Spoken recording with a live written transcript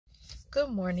Good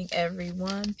morning,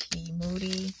 everyone. P.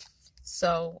 Moody.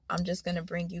 So I'm just going to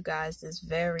bring you guys this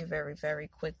very, very, very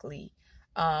quickly.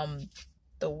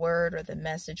 The word or the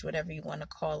message, whatever you want to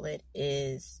call it,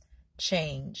 is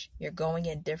change. You're going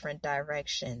in different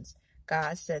directions.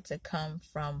 God said to come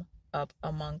from up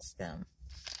amongst them.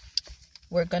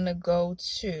 We're going to go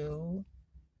to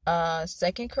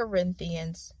 2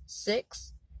 Corinthians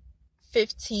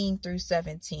 6:15 through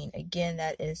 17. Again,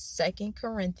 that is 2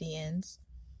 Corinthians.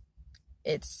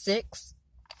 It's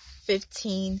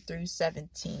 6:15 through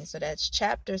 17. So that's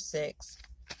chapter 6,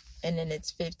 and then it's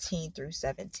 15 through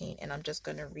 17. And I'm just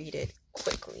going to read it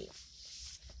quickly.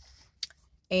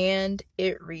 And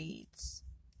it reads,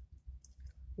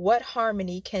 "What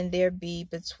harmony can there be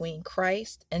between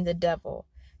Christ and the devil?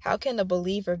 How can a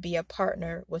believer be a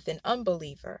partner with an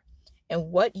unbeliever? And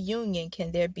what union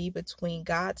can there be between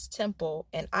God's temple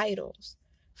and idols?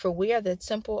 For we are the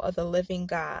temple of the living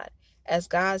God. As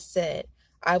God said,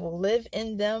 I will live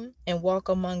in them and walk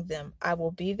among them. I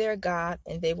will be their God,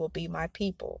 and they will be my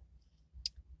people.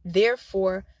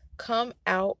 Therefore, come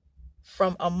out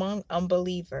from among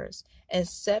unbelievers and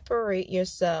separate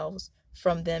yourselves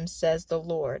from them, says the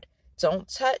Lord. Don't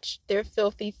touch their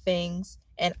filthy things,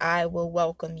 and I will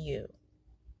welcome you."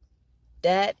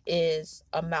 That is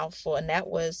a mouthful, and that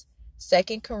was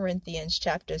 2 Corinthians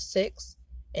chapter 6,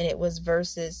 and it was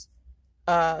verses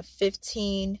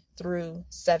 15 through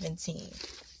 17.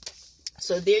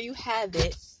 So there you have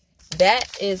it.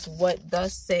 That is what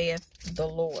thus saith the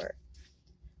Lord.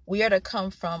 We are to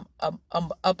come from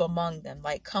up among them,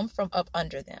 like come from up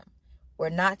under them. We're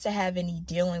not to have any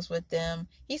dealings with them.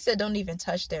 He said don't even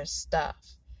touch their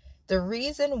stuff. The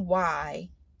reason why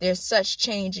there's such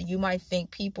change, and you might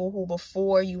think people who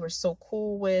before you were so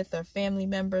cool with, or family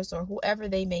members, or whoever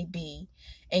they may be,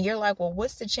 and you're like, well,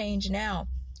 what's the change now?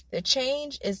 The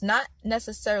change is not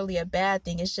necessarily a bad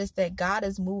thing. It's just that God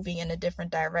is moving in a different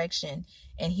direction,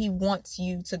 and he wants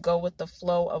you to go with the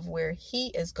flow of where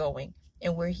he is going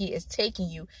and where he is taking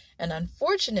you. And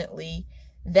unfortunately,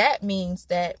 that means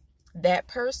that that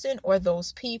person or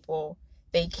those people,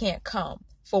 they can't come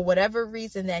for whatever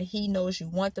reason that he knows you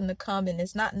want them to come. And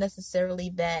it's not necessarily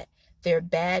that they're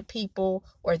bad people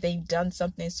or they've done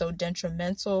something so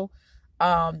detrimental.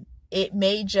 It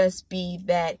may just be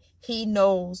that he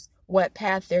knows what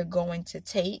path they're going to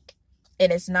take,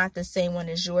 and it's not the same one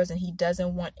as yours, and he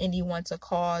doesn't want anyone to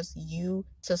cause you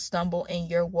to stumble in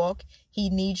your walk. He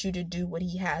needs you to do what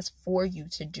he has for you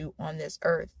to do on this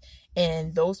earth.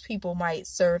 And those people might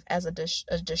serve as a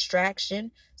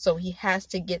distraction, so he has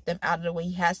to get them out of the way.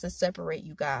 He has to separate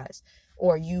you guys,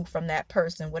 or you from that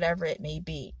person, whatever it may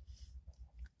be.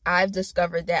 I've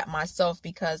discovered that myself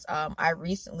because I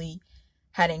recently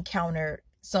had encountered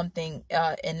something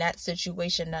in that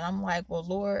situation, and I'm like, well,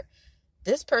 Lord,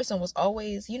 this person was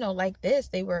always, like this.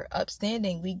 They were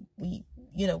upstanding. We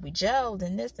gelled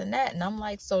and this and that. And I'm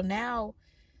like, so now,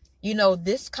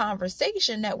 this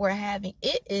conversation that we're having,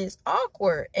 it is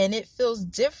awkward and it feels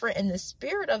different, and the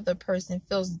spirit of the person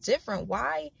feels different.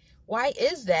 Why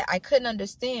is that? I couldn't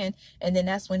understand. And then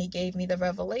that's when he gave me the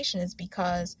revelation. It's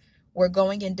because we're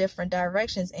going in different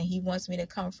directions, and he wants me to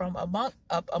come from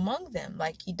up among them.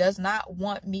 Like, he does not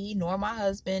want me nor my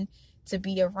husband to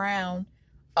be around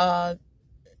what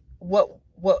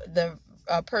the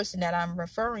person that I'm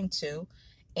referring to.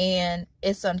 And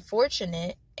it's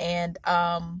unfortunate. And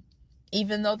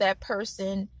even though that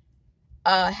person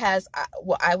has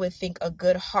I would think a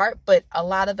good heart, but a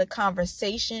lot of the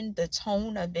conversation, the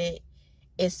tone of it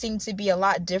seemed to be a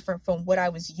lot different from what I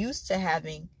was used to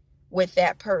having with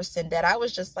that person, that I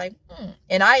was just like,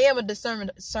 And I am a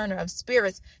discerner of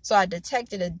spirits, so I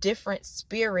detected a different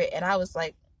spirit, and I was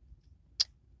like,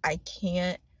 I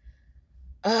can't.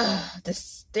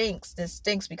 This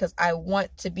stinks because I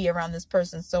want to be around this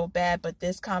person so bad, but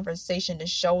this conversation is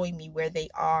showing me where they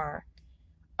are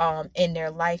in their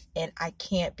life, and I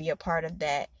can't be a part of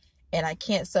that, and I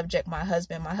can't subject my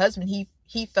husband.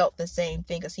 He felt the same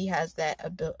thing, because he has that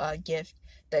gift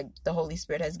that the Holy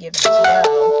Spirit has given as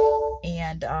well.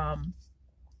 And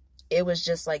it was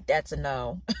just like, that's a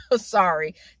no.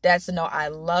 Sorry, that's a no. I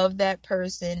love that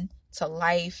person to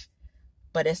life,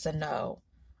 but it's a no.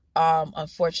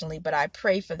 Unfortunately, but I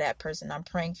pray for that person. I'm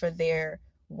praying for their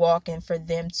walk, and for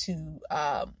them to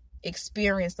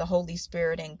experience the Holy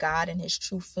Spirit and God in his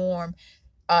true form,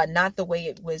 not the way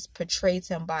it was portrayed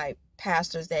to him by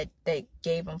pastors that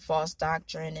gave him false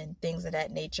doctrine and things of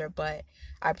that nature. But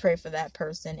I pray for that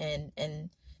person and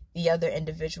the other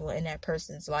individual in that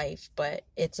person's life. But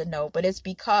it's a no. But it's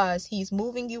because he's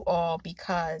moving you all,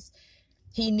 because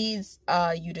He needs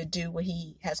you to do what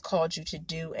he has called you to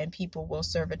do, and people will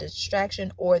serve a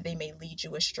distraction, or they may lead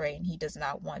you astray, and he does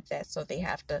not want that. So they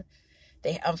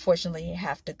unfortunately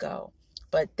have to go.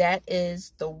 But that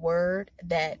is the word,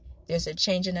 that there's a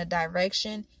change in the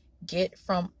direction. Get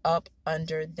from up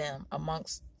under them,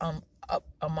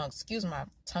 excuse my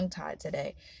tongue tied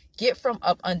today. Get from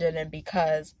up under them,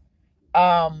 because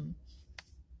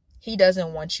he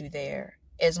doesn't want you there.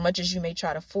 As much as you may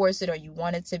try to force it or you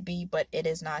want it to be, but it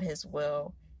is not his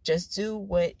will. Just do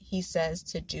what he says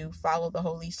to do. Follow the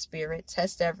Holy Spirit.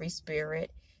 Test every spirit.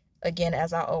 Again,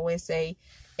 as I always say,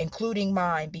 including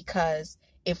mine, because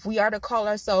if we are to call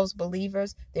ourselves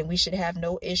believers, then we should have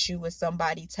no issue with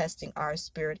somebody testing our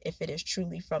spirit if it is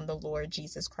truly from the Lord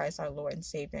Jesus Christ, our Lord and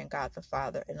Savior, and God the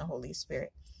Father and the Holy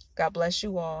Spirit. God bless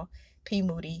you all. P.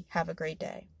 Moody, have a great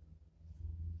day.